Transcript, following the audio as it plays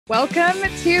Welcome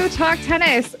to Talk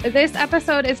Tennis. This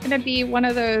episode is going to be one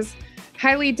of those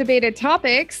highly debated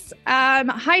topics,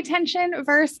 high tension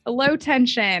versus low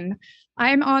tension.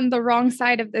 I'm on the wrong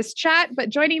side of this chat, but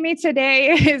joining me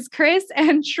today is Chris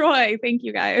and Troy. Thank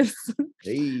you guys.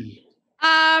 Hey.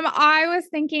 I was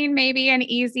thinking maybe an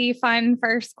easy, fun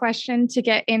first question to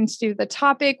get into the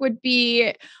topic would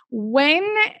be, when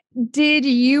did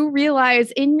you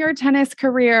realize in your tennis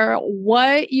career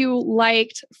what you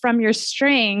liked from your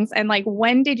strings? And like,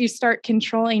 when did you start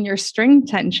controlling your string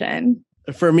tension?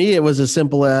 For me, it was as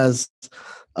simple as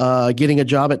getting a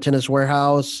job at Tennis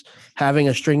Warehouse, having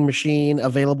a string machine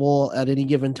available at any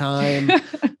given time,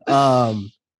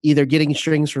 either getting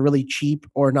strings for really cheap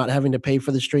or not having to pay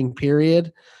for the string,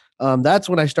 period. That's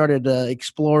when I started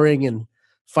exploring and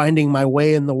finding my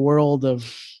way in the world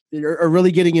of, or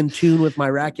really getting in tune with my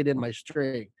racket and my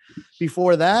string.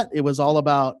 Before that, it was all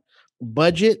about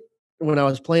budget. When I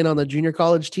was playing on the junior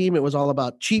college team, it was all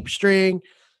about cheap string,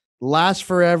 lasts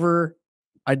forever.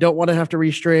 I don't want to have to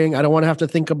restring. I don't want to have to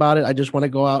think about it. I just want to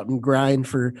go out and grind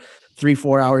for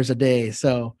 3-4 hours a day.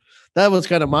 So that was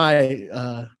kind of my,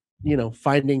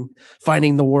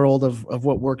 finding the world of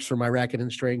what works for my racket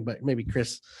and string. But maybe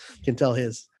Chris can tell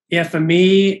his. Yeah, for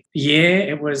me,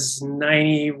 it was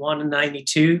 91 and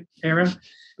 92 era.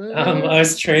 I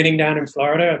was training down in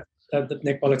Florida at the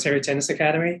Nick Bollettieri Tennis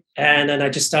Academy. And then I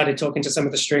just started talking to some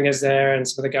of the stringers there and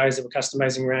some of the guys that were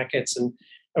customizing rackets. And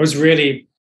it was really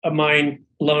a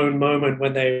mind-blown moment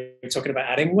when they were talking about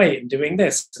adding weight and doing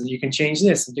this, and you can change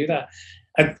this and do that.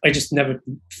 I just never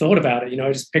thought about it.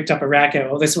 I just picked up a racket.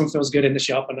 Oh, this one feels good in the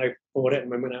shop, and I bought it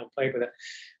and went out and played with it.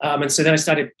 And so then I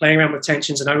started playing around with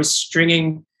tensions, and I was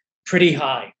stringing pretty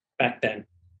high back then.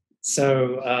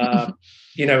 So,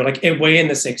 like way in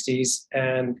the 60s,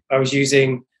 and I was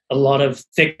using a lot of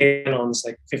thick nylons,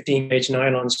 like 15-gauge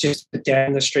nylons, just to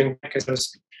deaden the string because I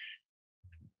was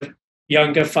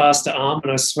younger, faster arm,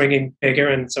 and I was swinging bigger,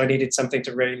 and so I needed something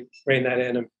to rein that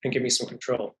in and give me some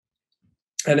control.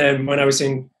 And then when I was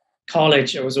in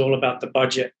college, it was all about the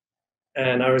budget,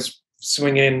 and I was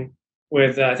swinging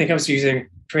with I think I was using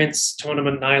Prince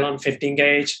Tournament nylon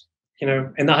 15-gauge,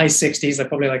 in the high 60s, like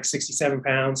probably like 67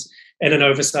 pounds, in an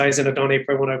oversize, in a Daunting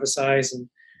Pro 1 oversize, and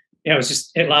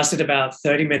it lasted about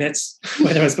 30 minutes,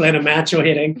 whether I was playing a match or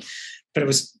hitting, but it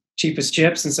was cheap as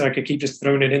chips, and so I could keep just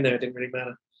throwing it in there. It didn't really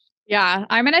matter. Yeah,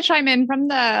 I'm going to chime in from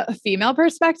the female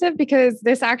perspective because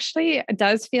this actually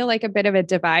does feel like a bit of a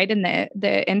divide in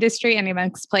the industry and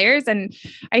amongst players. And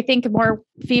I think more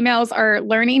females are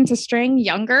learning to string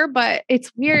younger, but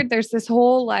it's weird. There's this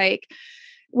whole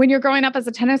when you're growing up as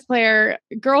a tennis player,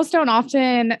 girls don't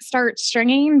often start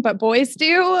stringing, but boys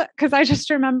do. Because I just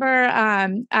remember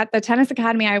at the tennis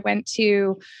academy I went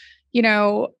to,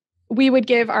 we would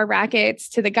give our rackets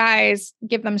to the guys,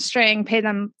 give them string, pay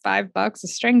them $5 a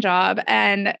string job,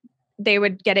 and they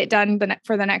would get it done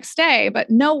for the next day. But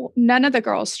none of the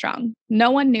girls strung.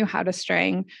 No one knew how to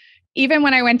string. Even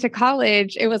when I went to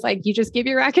college, it was like, you just give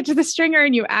your racket to the stringer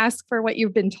and you ask for what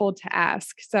you've been told to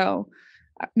ask. So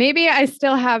maybe I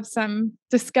still have some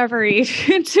discovery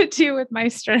to do with my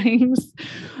strings.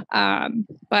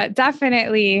 But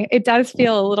definitely it does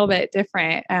feel a little bit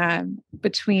different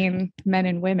between men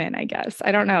and women, I guess.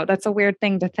 I don't know. That's a weird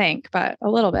thing to think, but a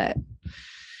little bit.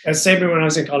 Same when I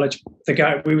was in college,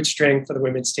 we would string for the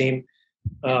women's team.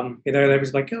 They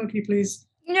was like, oh, can you please?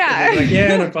 Yeah. Like,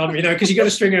 yeah, no problem. Because you got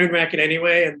to string your own racket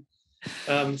anyway.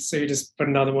 And so you just put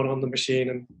another one on the machine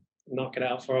and knock it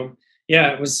out for them.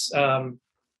 Yeah, it was,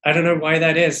 I don't know why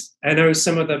that is. I know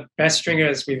some of the best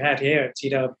stringers we've had here at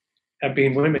T-Dub have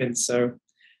been women. So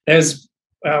there's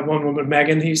one woman,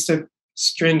 Megan, who used to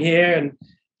string here. And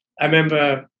I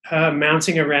remember her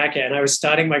mounting a racket and I was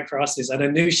starting my crosses and I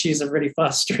knew she's a really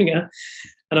fast stringer.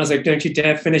 And I was like, don't you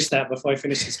dare finish that before I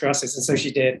finish these crosses. And so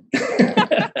she did.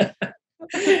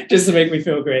 Just to make me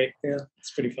feel great. Yeah,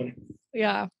 it's pretty funny.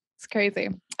 Yeah. It's crazy.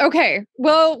 Okay.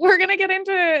 Well, we're going to get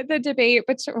into the debate,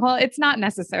 but it's not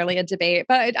necessarily a debate,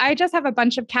 but I just have a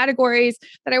bunch of categories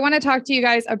that I want to talk to you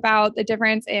guys about the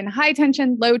difference in high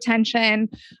tension, low tension.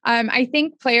 I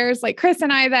think players like Chris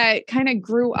and I that kind of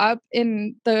grew up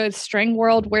in the string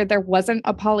world where there wasn't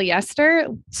a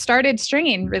polyester started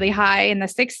stringing really high in the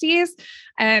 60s.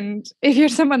 And if you're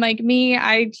someone like me,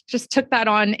 I just took that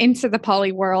on into the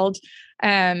poly world.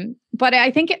 But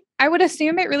I think I would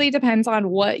assume it really depends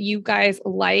on what you guys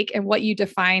like and what you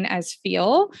define as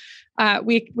feel.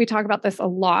 We talk about this a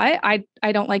lot.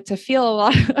 I don't like to feel a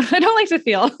lot. I don't like to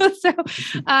feel. So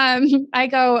I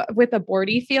go with a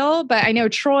boardy feel, but I know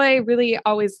Troy really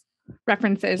always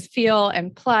references feel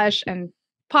and plush and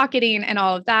pocketing and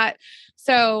all of that.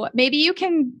 So maybe you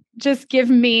can just give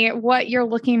me what you're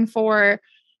looking for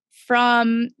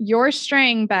from your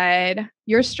string bed,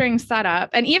 your string setup,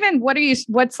 and even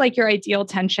what's like your ideal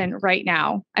tension right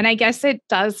now? And I guess it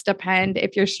does depend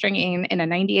if you're stringing in a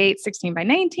 98 16 by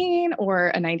 19 or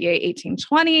a 98 18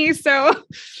 20. So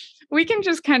we can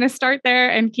just kind of start there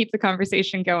and keep the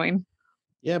conversation going.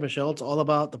 Yeah, Michelle, it's all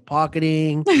about the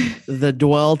pocketing, the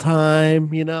dwell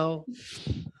time, No,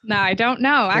 I don't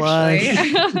know,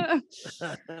 actually.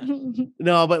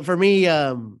 No, but for me,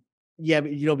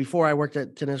 before I worked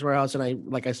at Tennis Warehouse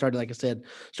and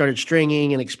started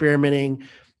stringing and experimenting,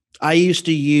 I used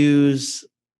to use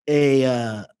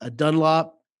a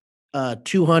Dunlop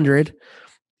 200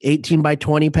 18 by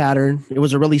 20 pattern. It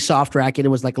was a really soft racket. It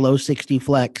was like low 60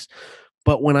 flex.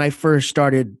 But when I first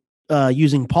started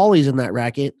using polys in that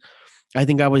racket, I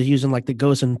think I was using like the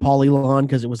Ghost and Polylon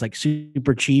because it was like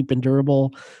super cheap and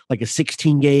durable, like a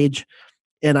 16 gauge.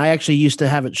 And I actually used to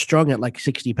have it strung at like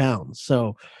 60 pounds.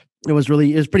 So it was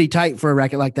pretty tight for a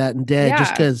racket like that and dead,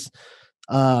 just because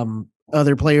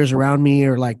other players around me,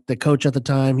 or like the coach at the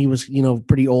time, he was,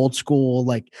 pretty old school,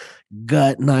 like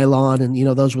gut nylon. And,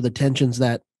 those were the tensions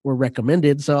that were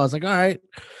recommended. So I was like, all right,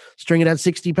 string it at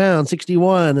 60 pounds,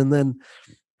 61. And then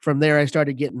from there, I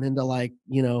started getting into like,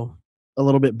 a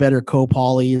little bit better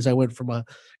co-polys. I went from a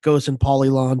Ghost and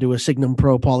Polylon to a Signum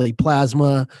Pro Poly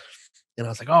Plasma. And I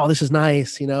was like, oh, this is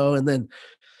nice, And then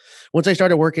once I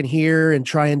started working here and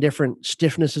trying different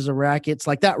stiffnesses of rackets,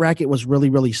 like that racket was really,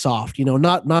 really soft,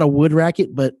 not a wood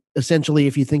racket, but essentially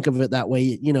if you think of it that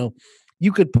way,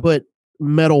 you could put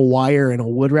metal wire in a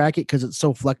wood racket because it's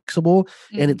so flexible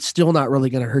and it's still not really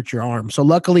going to hurt your arm. So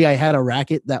luckily I had a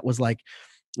racket that was like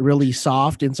really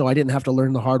soft. And so I didn't have to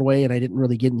learn the hard way and I didn't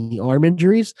really get any arm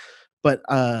injuries. But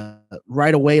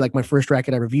right away, like my first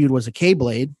racket I reviewed was a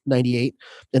K-Blade 98,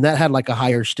 and that had like a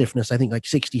higher stiffness, I think like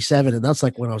 67. And that's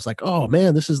like when I was like, oh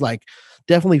man, this is like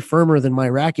definitely firmer than my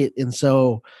racket. And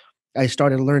so I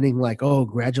started learning like,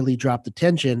 gradually drop the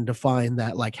tension to find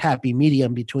that like happy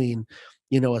medium between,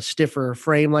 a stiffer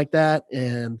frame like that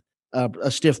and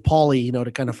a stiff poly,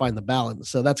 to kind of find the balance.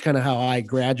 So that's kind of how I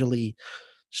gradually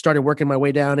started working my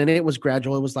way down, and it was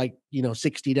gradual. It was like,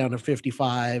 60 down to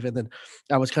 55. And then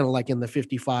I was kind of like in the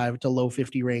 55 to low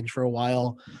 50 range for a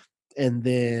while. And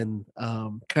then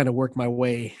kind of worked my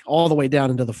way all the way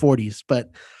down into the 40s.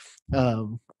 But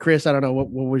Chris, I don't know, what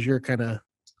was your kind of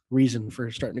reason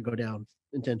for starting to go down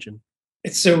in tension?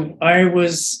 So I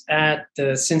was at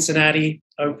the Cincinnati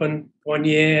Open one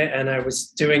year, and I was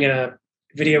doing a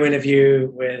video interview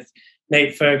with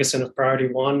Nate Ferguson of Priority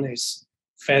One, who's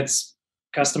Fed's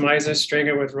customizer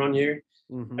stringer with Ron Yu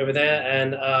over there.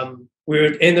 And we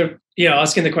were in the,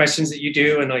 asking the questions that you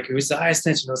do and like, who's the highest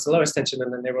tension, what's the lowest tension?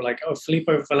 And then they were like, oh,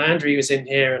 Filippo Falandri was in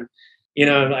here. And,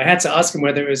 I had to ask him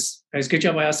whether it was a good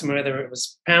job. I asked him whether it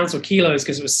was pounds or kilos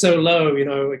because it was so low,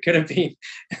 it couldn't be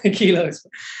kilos.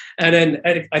 And then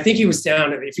I think he was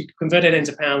down, if you convert it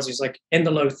into pounds, he was like in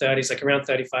the low 30s, like around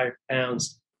 35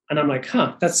 pounds. And I'm like,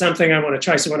 that's something I want to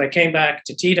try. So when I came back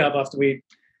to T-Dub after we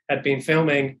had been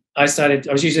filming, I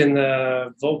was using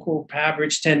the Vocal Power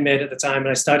Bridge 10 mid at the time, and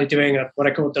I started doing what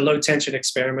I call the low tension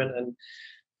experiment. And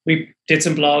we did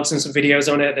some blogs and some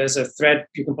videos on it. There's a thread,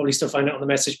 you can probably still find it on the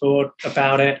message board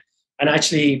about it. And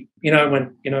actually,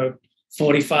 when,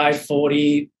 45,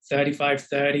 40, 35,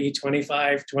 30,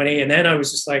 25, 20. And then I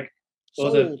was just like,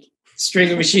 well, the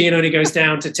stringer machine only goes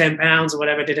down to 10 pounds or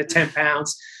whatever, I did it 10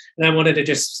 pounds. And I wanted to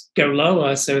just go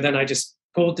lower. So then I just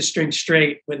pulled the string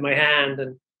straight with my hand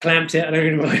and clamped it. I don't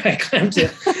even know why I clamped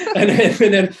it.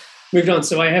 and then moved on.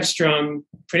 So I have strung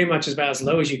pretty much about as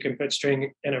low as you can put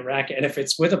string in a racket. And if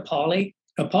it's with a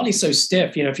poly's so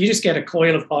stiff, if you just get a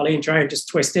coil of poly and try and just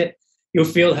twist it, you'll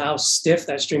feel how stiff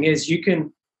that string is. You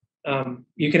can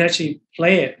actually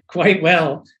play it quite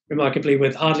well, remarkably,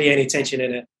 with hardly any tension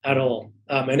in it at all.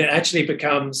 And it actually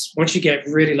becomes, once you get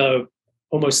really low,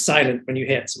 almost silent when you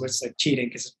hit. So it's like cheating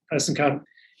because the person can't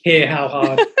hear how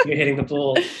hard you're hitting the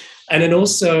ball. And then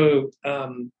also,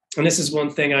 and this is one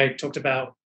thing I talked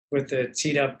about with the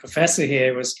T-Dub professor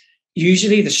here, was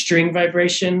usually the string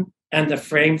vibration and the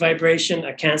frame vibration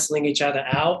are canceling each other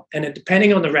out. And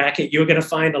depending on the racket, you're going to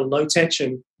find a low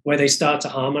tension where they start to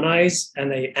harmonize and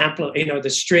they amplify, the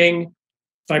string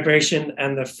vibration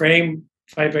and the frame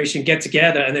vibration get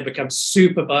together and they become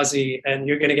super buzzy and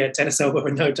you're going to get tennis elbow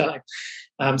in no time.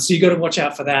 So you got to watch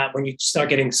out for that. When you start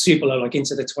getting super low, like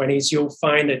into the 20s, you'll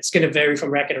find it's going to vary from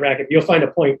racket to racket. You'll find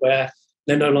a point where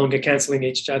they're no longer canceling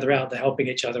each other out. They're helping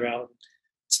each other out.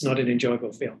 it's not an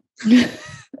enjoyable feel.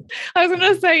 I was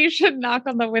going to say you should knock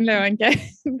on the window and get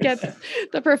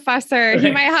the professor.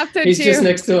 He might have to. He's just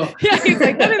next door. Yeah, he's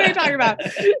like, what are they talking about?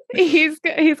 He's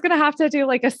going to have to do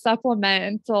like a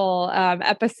supplemental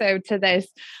episode to this,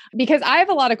 because I have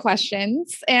a lot of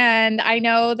questions, and I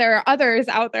know there are others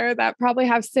out there that probably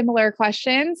have similar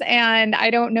questions, and I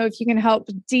don't know if you can help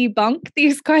debunk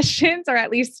these questions or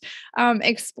at least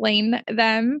explain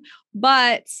them.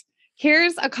 But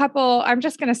here's a couple. I'm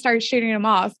just going to start shooting them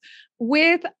off.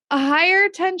 With a higher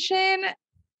tension,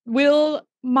 will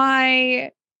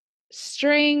my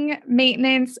string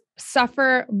maintenance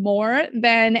suffer more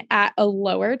than at a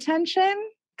lower tension?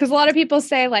 Because a lot of people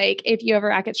say, like, if you have a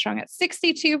racket strung at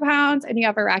 62 pounds and you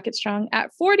have a racket strung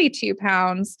at 42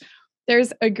 pounds,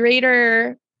 there's a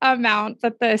greater amount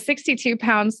that the 62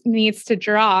 pounds needs to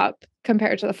drop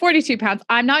compared to the 42 pounds.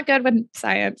 I'm not good with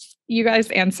science. You guys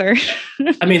answer.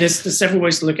 I mean, there's several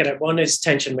ways to look at it. One is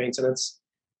tension maintenance.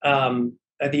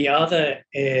 The other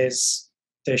is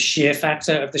the shear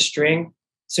factor of the string.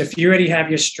 So if you already have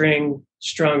your string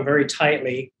strung very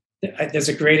tightly, there's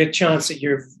a greater chance that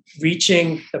you're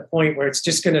reaching the point where it's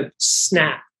just going to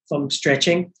snap from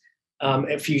stretching.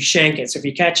 If you shank it, so if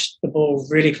you catch the ball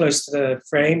really close to the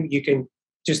frame, you can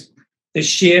just, the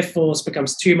shear force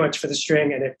becomes too much for the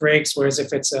string and it breaks. Whereas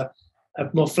if it's a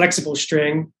more flexible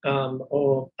string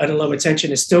or at a lower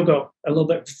tension, it's still got a little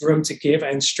bit of room to give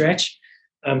and stretch.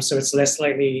 So it's less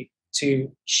likely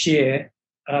to shear.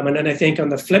 And then I think on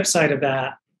the flip side of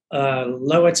that,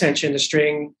 lower tension, the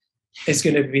string is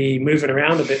going to be moving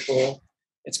around a bit more.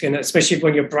 It's going to, especially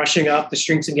when you're brushing up, the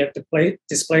strings can get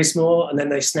displaced more, and then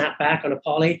they snap back on a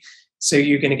poly. So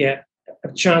you're going to get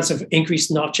a chance of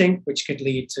increased notching, which could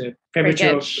lead to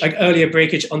premature, like earlier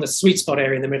breakage on the sweet spot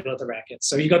area in the middle of the racket.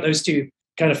 So you got those two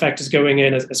kind of factors going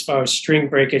in as far as string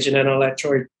breakage, and then I'll let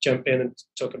Troy jump in and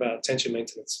talk about tension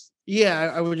maintenance.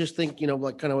 Yeah, I would just think,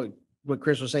 like kind of what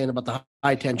Chris was saying about the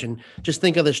high tension. Just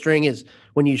think of the string as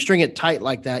when you string it tight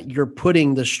like that, you're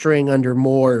putting the string under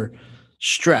more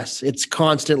stress. It's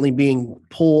constantly being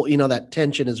pulled, that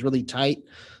tension is really tight.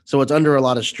 So it's under a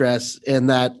lot of stress, and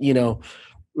that,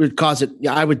 would cause it,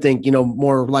 I would think,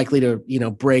 more likely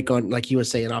to, break on, like he was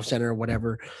saying, off center or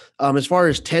whatever. As far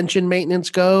as tension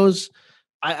maintenance goes,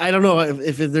 I don't know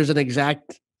if there's an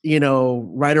exact,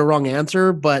 right or wrong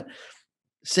answer, but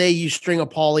say you string a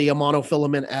poly, a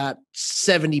monofilament at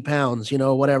 70 pounds,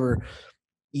 whatever,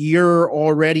 you're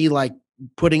already like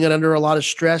putting it under a lot of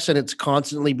stress and it's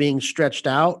constantly being stretched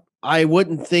out. I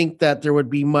wouldn't think that there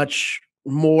would be much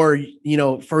more,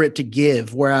 for it to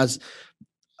give. Whereas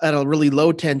at a really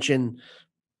low tension,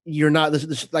 you're not,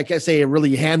 this, like I say, a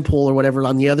really hand pull or whatever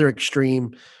on the other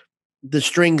extreme, the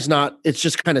string's not, it's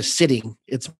just kind of sitting.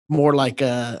 It's more like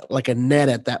a net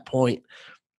at that point.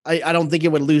 I don't think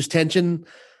it would lose tension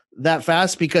that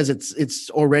fast because it's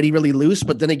already really loose.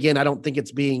 But then again, I don't think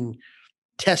it's being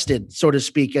tested, so to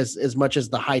speak, as much as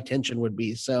the high tension would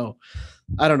be. So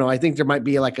I don't know. I think there might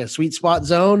be like a sweet spot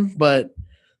zone, but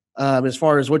as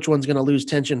far as which one's going to lose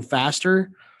tension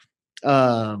faster,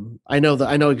 I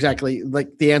know exactly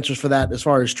like the answers for that as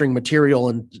far as string material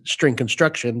and string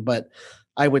construction, but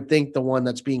I would think the one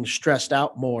that's being stressed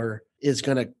out more is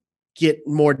going to get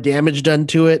more damage done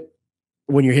to it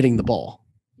when you're hitting the ball.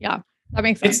 Yeah, that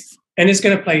makes sense. It's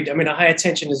going to play, a higher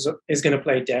tension is going to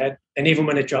play dead. And even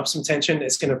when it drops some tension,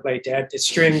 it's going to play dead. The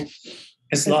string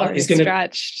is going to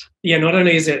stretched. Yeah, not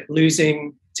only is it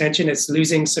losing tension, it's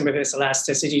losing some of its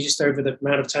elasticity just over the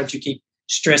amount of times you keep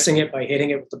stressing it by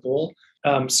hitting it with the ball.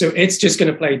 So it's just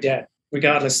going to play dead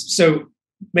regardless. So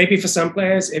maybe for some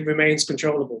players, it remains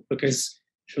controllable because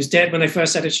it was dead when they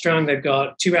first had it strung. They've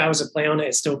got 2 hours of play on it.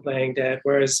 It's still playing dead.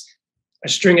 Whereas a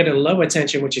string at a lower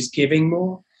tension, which is giving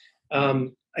more,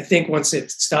 I think once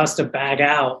it starts to bag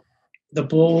out, the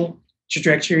ball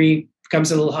trajectory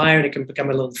becomes a little higher and it can become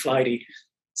a little flighty.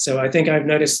 So I think I've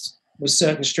noticed with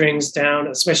certain strings down,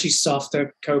 especially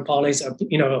softer co-polys,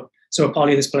 so a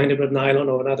poly that's blended with nylon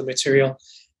or another material,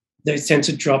 they tend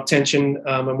to drop tension.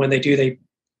 And when they do,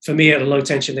 for me at a low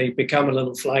tension, they become a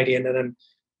little flighty and then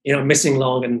I'm missing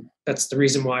long. And that's the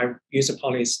reason why I use a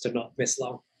poly is to not miss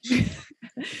long.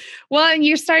 Well, and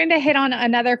you're starting to hit on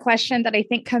another question that I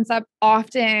think comes up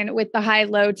often with the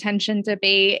high-low tension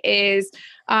debate is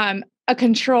a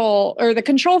control or the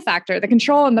control factor, the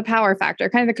control and the power factor,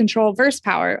 kind of the control versus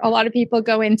power. A lot of people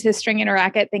go into stringing a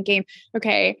racket thinking,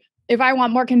 okay, if I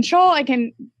want more control, I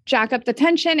can jack up the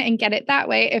tension and get it that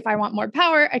way. If I want more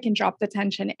power, I can drop the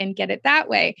tension and get it that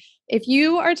way. If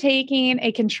you are taking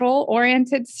a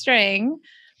control-oriented string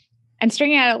and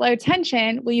stringing at a low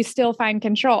tension, will you still find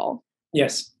control?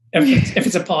 Yes. If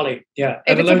it's a poly, yeah.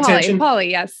 If it's a poly,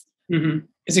 yes. Mm-hmm.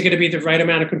 Is it going to be the right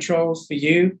amount of control for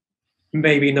you?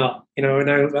 Maybe not. I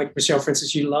know, like Michelle, for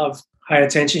instance, you love higher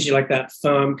tensions. You like that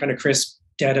firm, kind of crisp,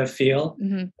 deader feel.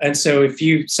 Mm-hmm. And so if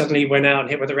you suddenly went out and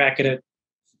hit with a racket at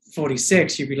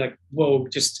 46, you'd be like, whoa,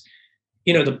 just,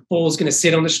 the ball's going to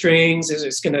sit on the strings.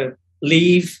 It's going to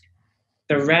leave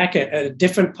the racket at a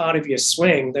different part of your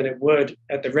swing than it would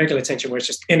at the regular tension, where it's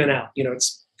just in and out.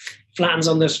 It's flattens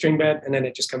on the string bed and then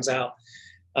it just comes out.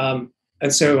 And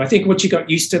so I think once you got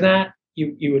used to that,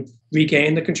 you would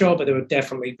regain the control, but there would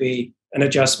definitely be an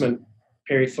adjustment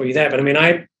period for you there. But I mean,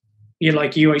 I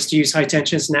used to use high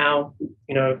tensions. Now,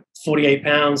 48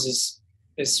 pounds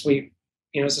is sweet.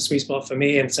 It's a sweet spot for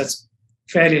me, and that's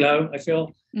fairly low, I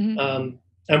feel. Mm-hmm.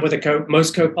 And with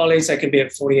most co-polys, I can be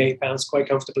at 48 pounds quite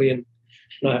comfortably and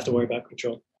not have to worry about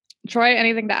control. Troy,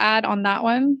 anything to add on that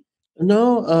one?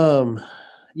 No.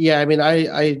 Yeah, I mean,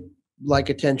 I like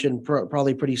a tension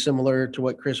probably pretty similar to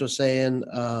what Chris was saying.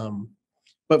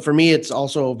 But for me, it's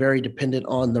also very dependent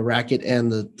on the racket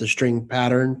and the string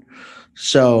pattern.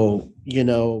 So,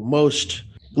 most,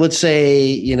 let's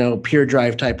say, pure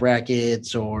drive type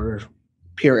rackets or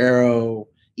pure arrow,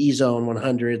 E-zone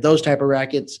 100, those type of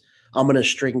rackets, I'm going to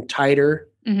string tighter,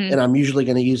 mm-hmm. and I'm usually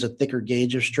going to use a thicker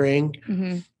gauge of string.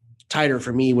 Mm-hmm. Tighter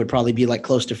for me would probably be like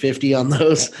close to 50 on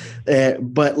those.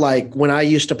 But like when I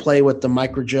used to play with the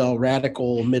Microgel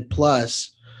Radical Mid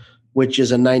Plus, which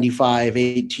is a 95,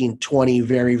 18, 20,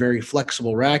 very, very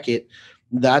flexible racket,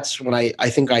 that's when I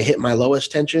think I hit my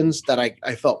lowest tensions that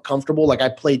I felt comfortable. Like I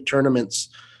played tournaments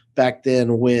back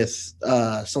then with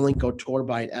Solinco Tour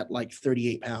Bite at like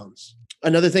 38 pounds.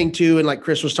 Another thing too, and like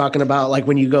Chris was talking about, like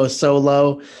when you go so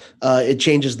low, it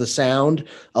changes the sound.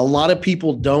 A lot of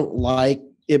people don't like,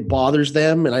 it bothers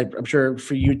them, and I'm sure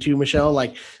for you too, Michelle,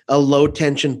 like a low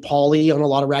tension poly on a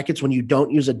lot of rackets, when you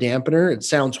don't use a dampener, it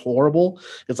sounds horrible.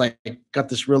 It's like got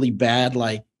this really bad,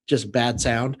 like just bad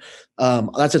sound.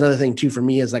 That's another thing too for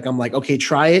me, is like, I'm like, okay,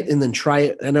 try it and then try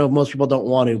it. I know most people don't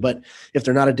want to, but if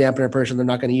they're not a dampener person, they're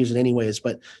not going to use it anyways,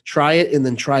 but try it and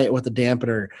then try it with a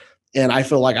dampener. And I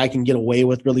feel like I can get away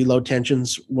with really low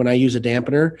tensions when I use a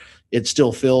dampener. It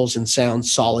still feels and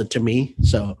sounds solid to me.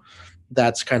 So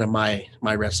that's kind of my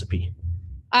recipe.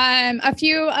 A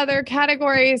few other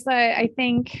categories that I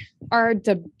think are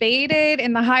debated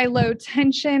in the high-low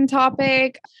tension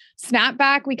topic.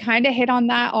 Snapback, we kind of hit on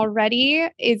that already.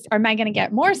 Am I going to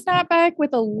get more snapback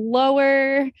with a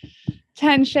lower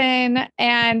tension?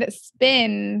 And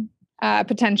spin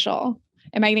potential?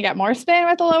 Am I going to get more spin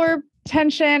with a lower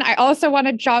tension? I also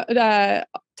want to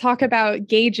talk about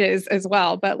gauges as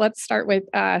well, but let's start with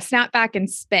snapback and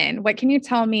spin. What can you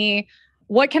tell me?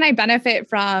 What can I benefit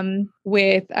from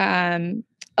with a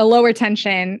lower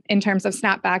tension in terms of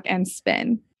snapback and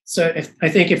spin? So I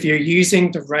think if you're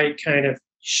using the right kind of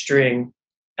string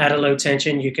at a low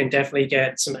tension, you can definitely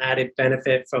get some added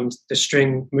benefit from the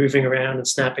string moving around and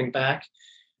snapping back.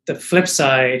 The flip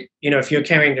side, if you're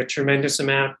carrying a tremendous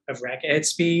amount of racket head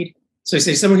speed, so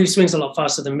say someone who swings a lot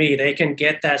faster than me, they can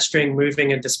get that string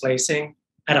moving and displacing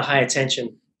at a higher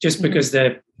tension, just because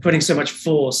they're putting so much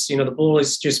force. The ball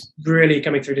is just really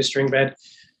coming through the string bed,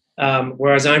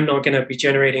 whereas I'm not going to be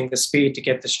generating the speed to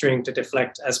get the string to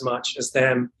deflect as much as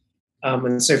them.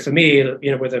 And so for me,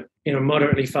 with a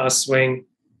moderately fast swing,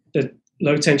 the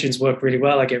low tensions work really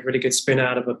well. I get really good spin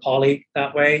out of a poly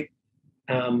that way.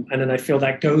 And then I feel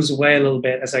that goes away a little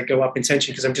bit as I go up in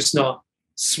tension, because I'm just not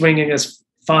swinging as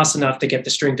fast enough to get the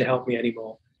string to help me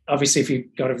anymore. Obviously, if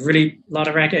you've got a really lot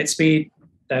of racket speed,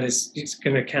 it's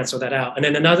going to cancel that out. And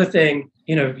then another thing,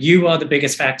 you are the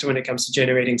biggest factor when it comes to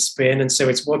generating spin. And so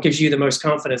it's what gives you the most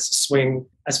confidence to swing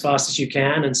as fast as you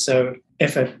can. And so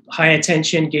if a higher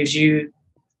tension gives you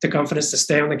the confidence to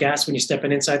stay on the gas when you're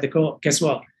stepping inside the court, guess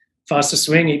what? Faster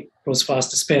swing equals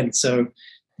faster spin. So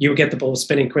you'll get the ball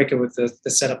spinning quicker with the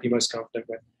setup you're most confident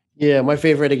with. Yeah, my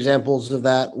favorite examples of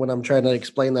that when I'm trying to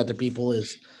explain that to people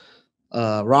is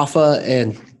Rafa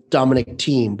and Dominic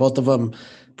Thiem. Both of them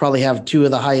probably have two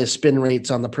of the highest spin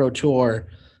rates on the Pro Tour.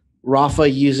 Rafa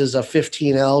uses a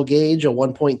 15L gauge, a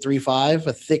 1.35,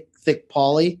 a thick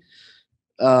poly,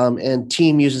 and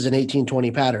Thiem uses an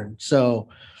 1820 pattern. So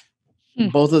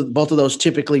both of those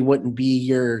typically wouldn't be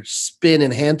your spin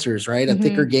enhancers, right? A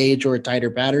thicker gauge or a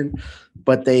tighter pattern,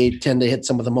 but they tend to hit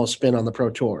some of the most spin on the Pro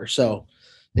Tour. So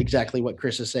exactly what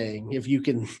Chris is saying. If you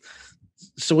can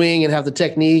swing and have the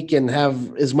technique and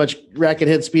have as much racket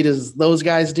head speed as those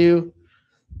guys do,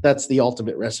 that's the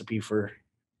ultimate recipe for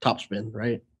topspin,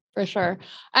 right? For sure.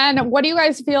 And what do you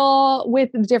guys feel with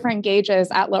different gauges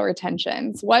at lower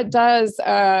tensions? What does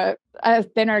a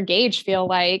thinner gauge feel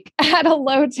like at a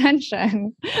low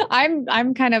tension?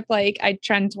 I'm kind of like, I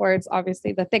trend towards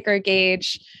obviously the thicker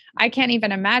gauge. I can't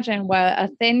even imagine what a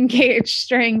thin gauge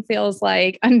string feels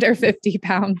like under 50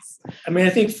 pounds. I mean, I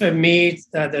think for me,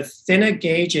 the thinner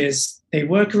gauges, they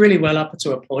work really well up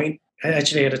to a point.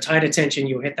 Actually, at a tighter tension,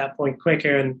 you'll hit that point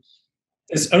quicker. And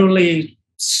there's only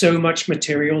so much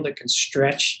material that can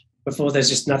stretch before there's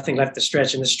just nothing left to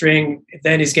stretch. And the string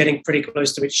then is getting pretty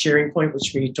close to its shearing point,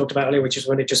 which we talked about earlier, which is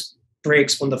when it just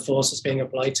breaks when the force is being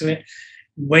applied to it.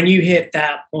 When you hit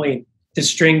that point, the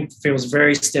string feels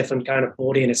very stiff and kind of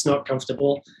bawdy, and it's not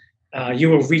comfortable. You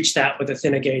will reach that with a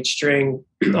thinner gauge string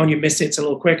on your miss hits a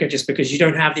little quicker, just because you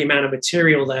don't have the amount of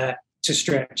material there to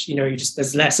stretch.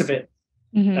 There's less of it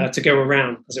to go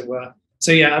around, as it were.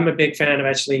 So yeah, I'm a big fan of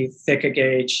actually thicker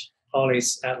gauge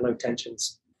polys at low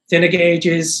tensions. Thinner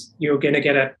gauges, you're going to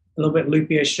get a little bit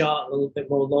loopier shot, a little bit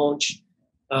more launch.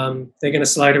 They're going to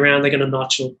slide around. They're going to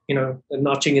notch. The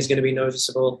notching is going to be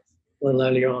noticeable a little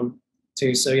earlier on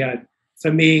too. So yeah,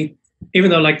 for me,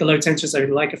 even though like the low tensions, I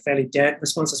like a fairly dead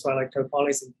response. That's why I like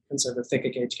co-polys, and so the thicker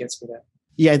gauge gets me there.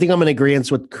 Yeah, I think I'm in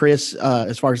agreement with Chris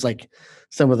as far as like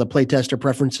some of the playtester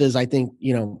preferences. I think,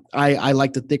 I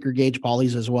like the thicker gauge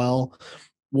polys as well.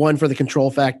 One, for the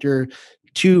control factor.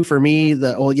 Two, for me,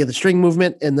 the string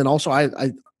movement. And then also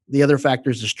the other factor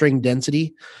is the string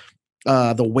density,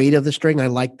 the weight of the string. I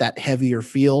like that heavier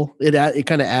feel. It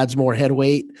kind of adds more head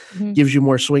weight, gives you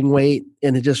more swing weight,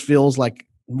 and it just feels like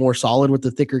more solid with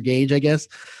the thicker gauge, I guess.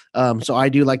 So I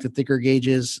do like the thicker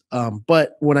gauges.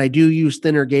 But when I do use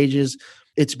thinner gauges,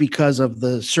 it's because of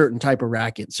the certain type of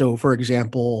racket. So for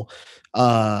example,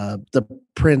 the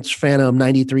Prince Phantom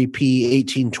 93P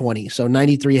 1820. So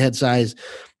 93 head size,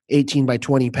 18 by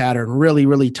 20 pattern, really,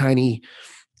 really tiny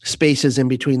spaces in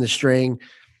between the string.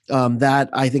 That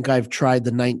I think I've tried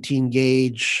the 19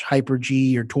 gauge Hyper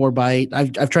G or Torbite.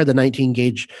 I've tried the 19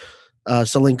 gauge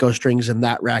Solinco strings in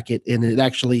that racket, and it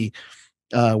actually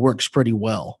works pretty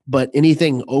well. But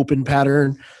anything open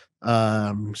pattern,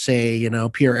 say,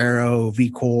 Pure Aero,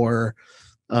 V-Core,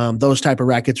 those type of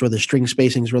rackets where the string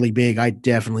spacing is really big, I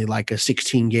definitely like a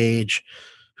 16 gauge.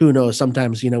 Who knows?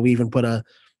 Sometimes, we even put a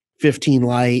 15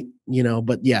 light,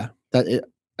 but yeah, I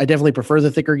definitely prefer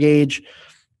the thicker gauge.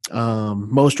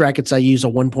 Most rackets I use a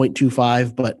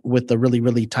 1.25, but with the really,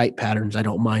 really tight patterns, I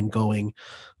don't mind going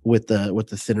with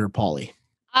the thinner poly.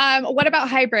 What about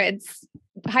hybrids?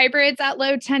 Hybrids at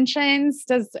low tensions,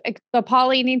 does the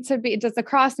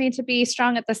cross need to be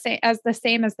strung at the same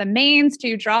as the mains? Do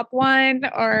you drop one,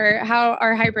 or how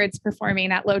are hybrids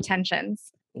performing at low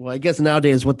tensions? Well, I guess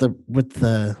nowadays with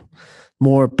the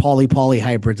more poly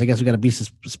hybrids, I guess we got to be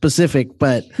specific,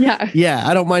 but yeah,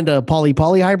 I don't mind a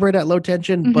poly hybrid at low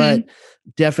tension, but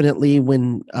definitely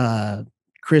when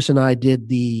Chris and I did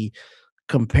the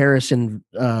comparison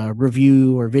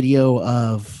review or video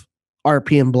of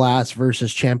RPM Blast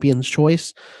versus Champion's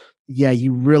Choice, yeah,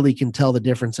 you really can tell the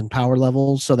difference in power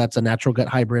levels. So that's a natural gut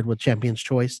hybrid with Champion's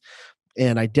Choice.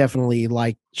 And I definitely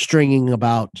like stringing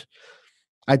about,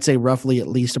 I'd say roughly at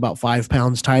least about 5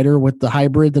 pounds tighter with the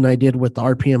hybrid than I did with the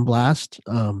RPM Blast.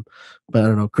 But I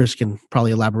don't know, Chris can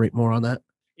probably elaborate more on that.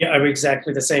 Yeah, I'm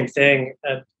exactly the same thing.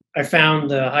 I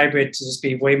found the hybrid to just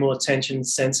be way more tension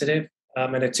sensitive.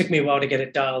 And it took me a while to get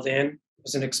it dialed in. It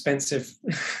was an expensive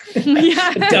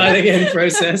dialing in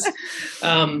process.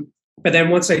 But then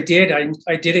once I did,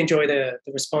 I did enjoy the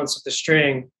response of the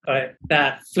string. But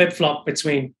that flip-flop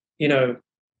between,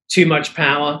 too much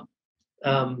power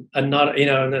and not,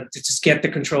 and to just get the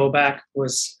control back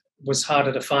was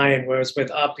harder to find. Whereas with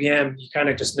RPM, you kind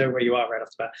of just know where you are right off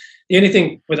the bat. The only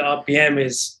thing with RPM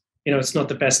is, it's not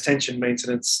the best tension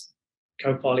maintenance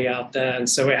co-poly out there. And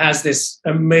so it has this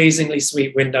amazingly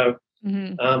sweet window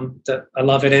that I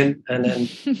love it in. And then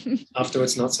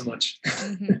afterwards, not so much.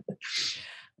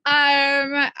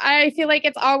 I feel like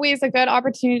it's always a good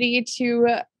opportunity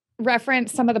to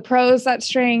reference some of the pros that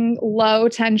string low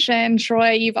tension.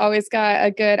 Troy, you've always got a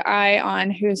good eye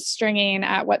on who's stringing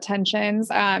at what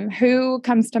tensions. Who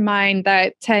comes to mind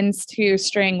that tends to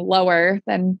string lower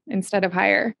than instead of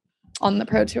higher on the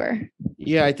Pro Tour?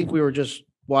 Yeah, I think we were just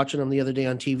watching them the other day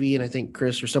on TV, and I think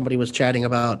Chris or somebody was chatting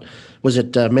about, was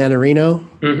it Manarino?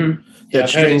 That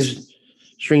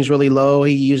strings really low.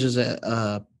 He uses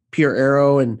a Pure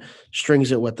Aero and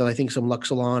strings it with, I think, some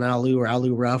Luxilon Alu or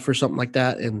Alu Rough or something like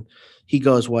that. And he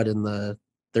goes, in the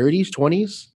 30s,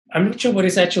 20s? I'm not sure what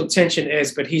his actual tension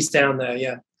is, but he's down there.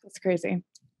 Yeah. That's crazy.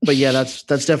 But yeah, that's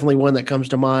definitely one that comes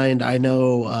to mind. I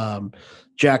know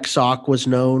Jack Sock was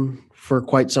known for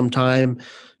quite some time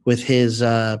with his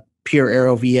Pure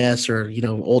Aero VS, or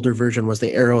older version was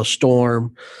the Aero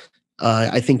Storm.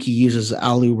 I think he uses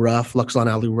Alu Rough,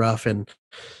 Luxon Alu Rough, and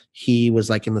he was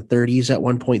like in the 30s at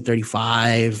one point,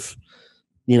 35,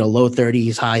 low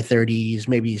 30s, high 30s,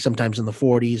 maybe sometimes in the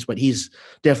 40s, but he's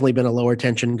definitely been a lower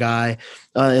tension guy.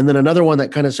 And then another one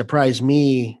that kind of surprised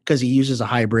me because he uses a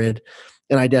hybrid,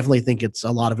 and I definitely think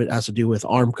a lot of it has to do with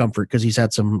arm comfort because he's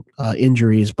had some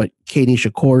injuries, but Katie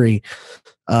Shikori,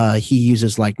 he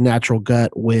uses like natural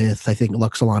gut with, I think,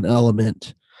 Luxilon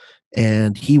Element.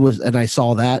 And I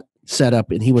saw that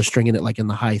setup, and he was stringing it like in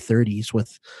the high 30s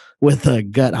with a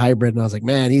gut hybrid. And I was like,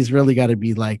 man, he's really got to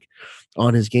be like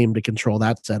on his game to control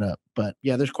that setup. But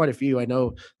yeah, there's quite a few. I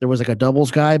know there was like a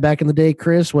doubles guy back in the day,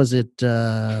 Chris. Was it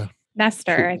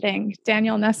Nestor, I think.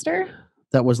 Daniel Nestor?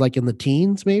 That was like in the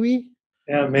teens, maybe?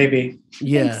 Yeah, maybe.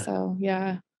 Yeah. I think so,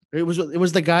 yeah. It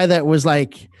was the guy that was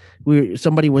like,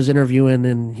 somebody was interviewing,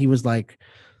 and he was like,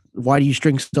 why do you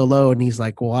string so low? And he's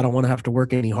like, well, I don't want to have to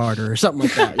work any harder, or something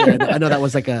like that. Yeah, I know that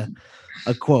was like a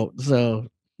quote. So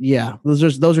yeah,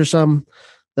 those are some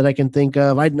that I can think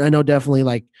of. I know definitely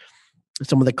like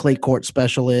some of the clay court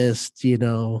specialists,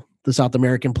 the South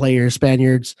American players,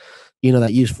 Spaniards,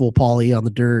 that use full poly on the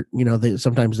dirt.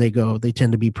 Sometimes they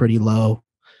tend to be pretty low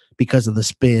because of the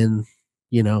spin,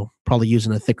 probably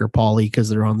using a thicker poly because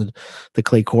they're on the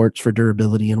clay courts for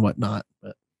durability and whatnot.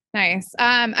 But nice.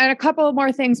 And a couple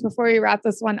more things before we wrap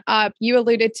this one up. You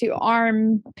alluded to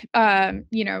arm,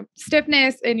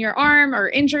 stiffness in your arm or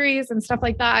injuries and stuff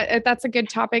like that. That's a good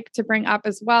topic to bring up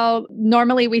as well.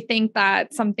 Normally, we think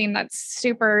that something that's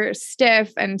super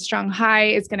stiff and strung high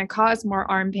is going to cause more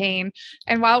arm pain.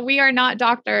 And while we are not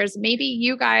doctors, maybe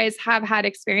you guys have had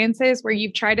experiences where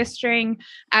you've tried to string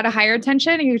at a higher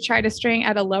tension and you've tried to string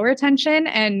at a lower tension.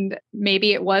 And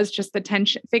maybe it was just the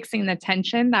tension, fixing the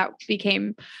tension that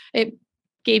it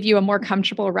gave you a more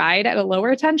comfortable ride at a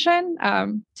lower tension.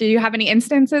 Do you have any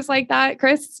instances like that,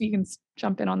 Chris? You can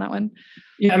jump in on that one.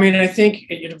 Yeah, I mean, I think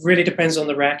it really depends on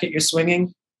the racket you're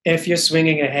swinging. If you're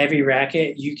swinging a heavy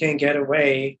racket, you can get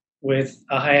away with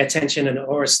a higher tension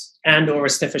or a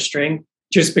stiffer string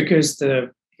just because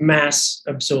the mass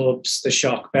absorbs the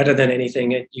shock better than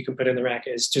anything you can put in the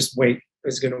racket. It's just weight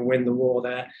is going to win the war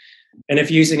there. And if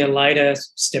you're using a lighter,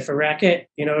 stiffer racket,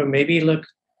 maybe look,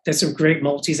 there's some great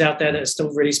multis out there that are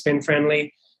still really spin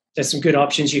friendly. There's some good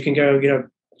options. You can go,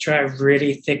 try a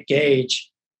really thick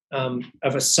gauge of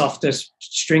a softer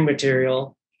string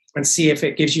material and see if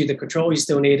it gives you the control you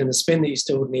still need and the spin that you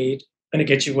still need, and it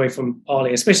gets you away from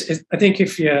poly. Especially, I think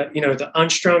if you're, the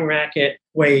unstrung racket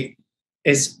weight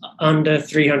is under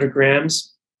 300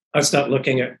 grams, I'd start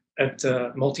looking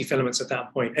at multi-filaments at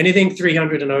that point. Anything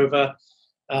 300 and over,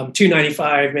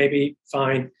 295 maybe,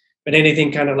 fine. But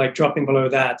anything kind of like dropping below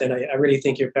that, then I really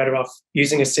think you're better off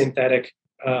using a synthetic,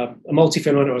 a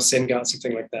multi-filament or a syngut,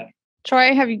 something like that.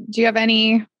 Troy, do you have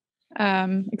any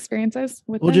experiences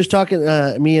with this? Just talking,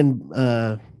 me and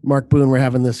Mark Boone were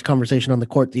having this conversation on the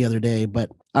court the other day,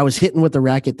 but I was hitting with a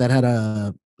racket that had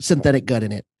a synthetic gut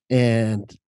in it,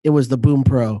 and it was the Boom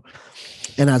Pro.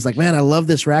 And I was like, man, I love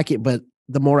this racket, but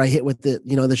the more I hit with it,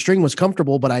 the string was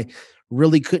comfortable, but I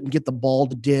really couldn't get the ball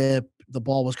to dip. The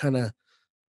ball was kind of,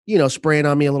 spraying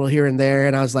on me a little here and there.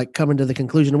 And I was like coming to the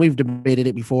conclusion, and we've debated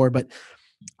it before, but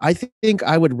I think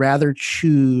I would rather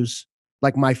choose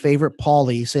like my favorite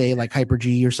poly, say like Hyper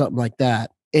G or something like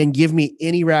that, and give me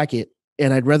any racket.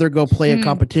 And I'd rather go play a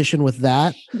competition with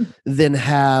that than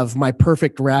have my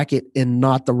perfect racket and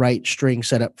not the right string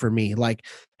set up for me. Like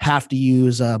have to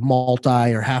use a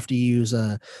multi or have to use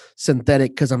a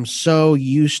synthetic because I'm so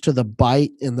used to the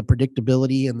bite and the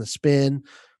predictability and the spin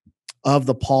of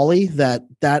the poly that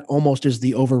almost is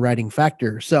the overriding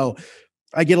factor. So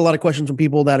I get a lot of questions from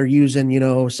people that are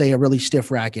using, say a really stiff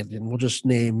racket, and we'll just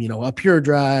name, a Pure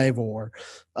Drive or,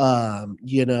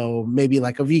 maybe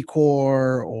like a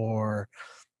V-Core or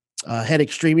Head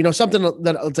Extreme, something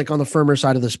that it's like on the firmer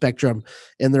side of the spectrum.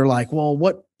 And they're like, well,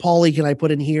 what poly can I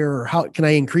put in here? Or how can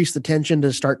I increase the tension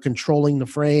to start controlling the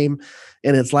frame?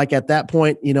 And it's like at that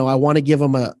point, I want to give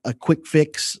them a quick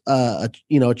fix, a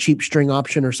cheap string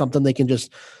option or something they can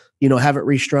just, have it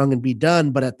restrung and be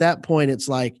done. But at that point, it's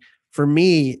like, for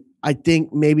me, I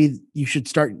think maybe you should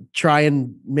start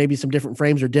trying maybe some different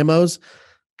frames or demos,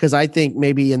 because I think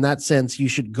maybe in that sense, you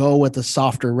should go with a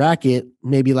softer racket,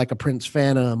 maybe like a Prince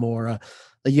Phantom or a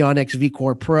Yonex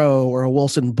V-Core Pro or a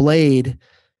Wilson Blade,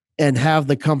 and have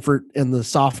the comfort and the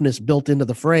softness built into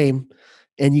the frame.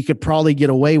 And you could probably get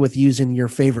away with using your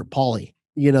favorite poly.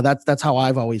 That's how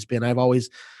I've always been. I've always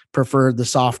preferred the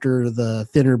softer, the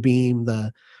thinner beam,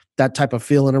 that type of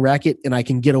feel in a racket. And I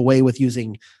can get away with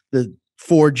using the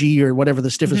 4G or whatever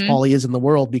the stiffest Mhm. poly is in the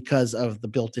world because of the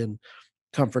built-in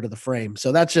comfort of the frame.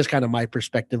 So that's just kind of my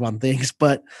perspective on things,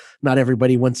 but not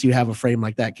everybody, once you have a frame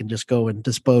like that, can just go and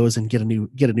dispose and get a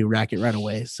new racket right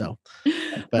away. So,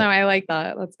 No, I like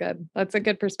that. That's good. That's a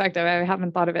good perspective. I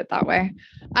haven't thought of it that way.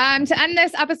 To end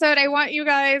this episode, I want you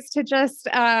guys to just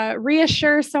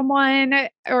reassure someone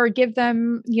or give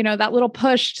them, that little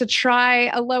push to try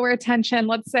a lower tension.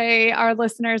 Let's say our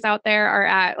listeners out there are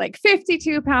at like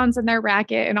 52 pounds in their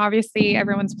racket, and obviously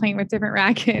everyone's playing with different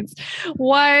rackets.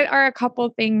 What are a couple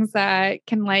things that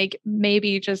can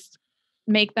maybe just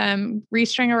make them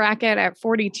restring a racket at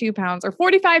 42 pounds or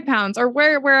 45 pounds or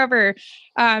wherever,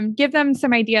 give them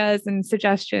some ideas and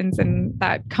suggestions and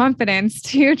that confidence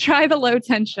to try the low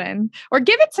tension, or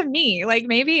give it to me.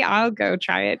 Maybe I'll go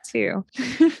try it too.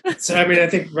 So, I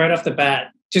think right off the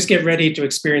bat, just get ready to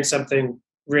experience something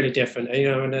really different,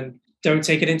 and then don't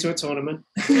take it into a tournament.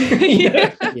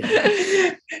 Yeah.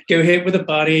 Go hit with a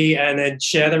buddy and then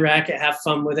share the racket, have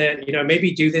fun with it.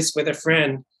 Maybe do this with a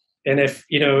friend. And if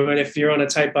you're on a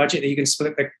tight budget, that you can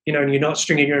split and you're not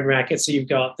stringing your own racket, so you've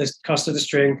got the cost of the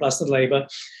string plus the labor,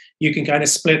 you can kind of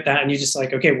split that, and you're just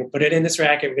like, okay, we'll put it in this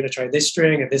racket. We're going to try this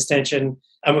string at this tension,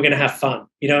 and we're going to have fun,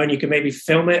 and you can maybe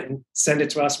film it and send it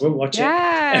to us. We'll watch it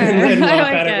and then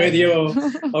laugh at it with you,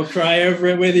 or cry over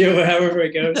it with you, or however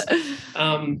it goes.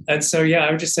 And so,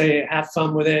 I would just say have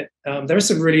fun with it. There are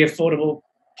some really affordable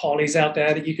polys out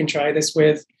there that you can try this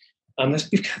with.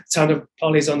 We've got a ton of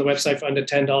polys on the website for under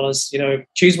 $10.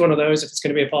 Choose one of those if it's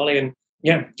going to be a poly, and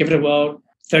give it a whirl.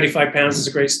 35 pounds is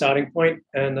a great starting point,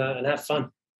 and have fun.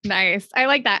 Nice. I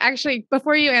like that. Actually,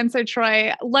 before you answer,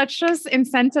 Troy, let's just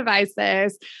incentivize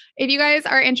this. If you guys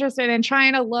are interested in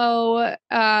trying a low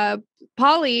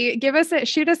poly,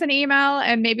 shoot us an email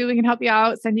and maybe we can help you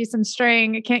out, send you some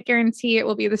string. I can't guarantee it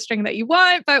will be the string that you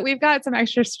want, but we've got some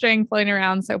extra string floating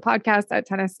around. So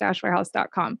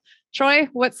podcast@tennis-warehouse.com. Troy,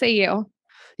 what say you?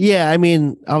 Yeah.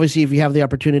 Obviously if you have the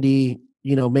opportunity,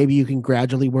 maybe you can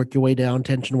gradually work your way down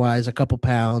tension wise, a couple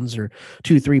pounds or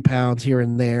 2-3 pounds here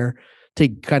and there to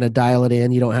kind of dial it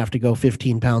in. You don't have to go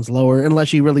 15 pounds lower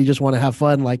unless you really just want to have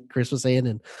fun, like Chris was saying,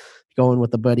 and going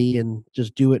with a buddy and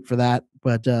just do it for that.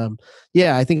 But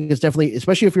I think it's definitely,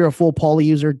 especially if you're a full poly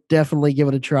user, definitely give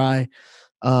it a try.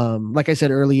 Like I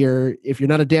said earlier, if you're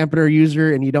not a dampener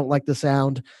user and you don't like the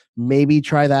sound, maybe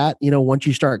try that. Once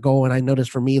you start going, I noticed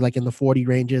for me, like in the 40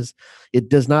 ranges, it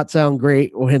does not sound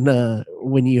great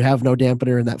when you have no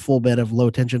dampener in that full bed of low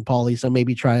tension poly. So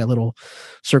maybe try a little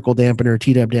circle dampener,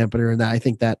 T-dub dampener, and I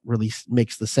think that really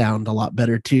makes the sound a lot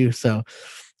better too. So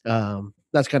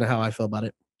that's kind of how I feel about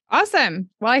it. Awesome.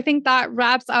 Well, I think that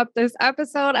wraps up this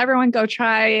episode. Everyone go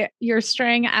try your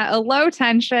string at a low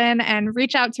tension and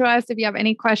reach out to us if you have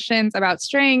any questions about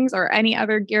strings or any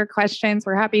other gear questions.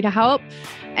 We're happy to help,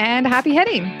 and happy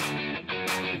hitting.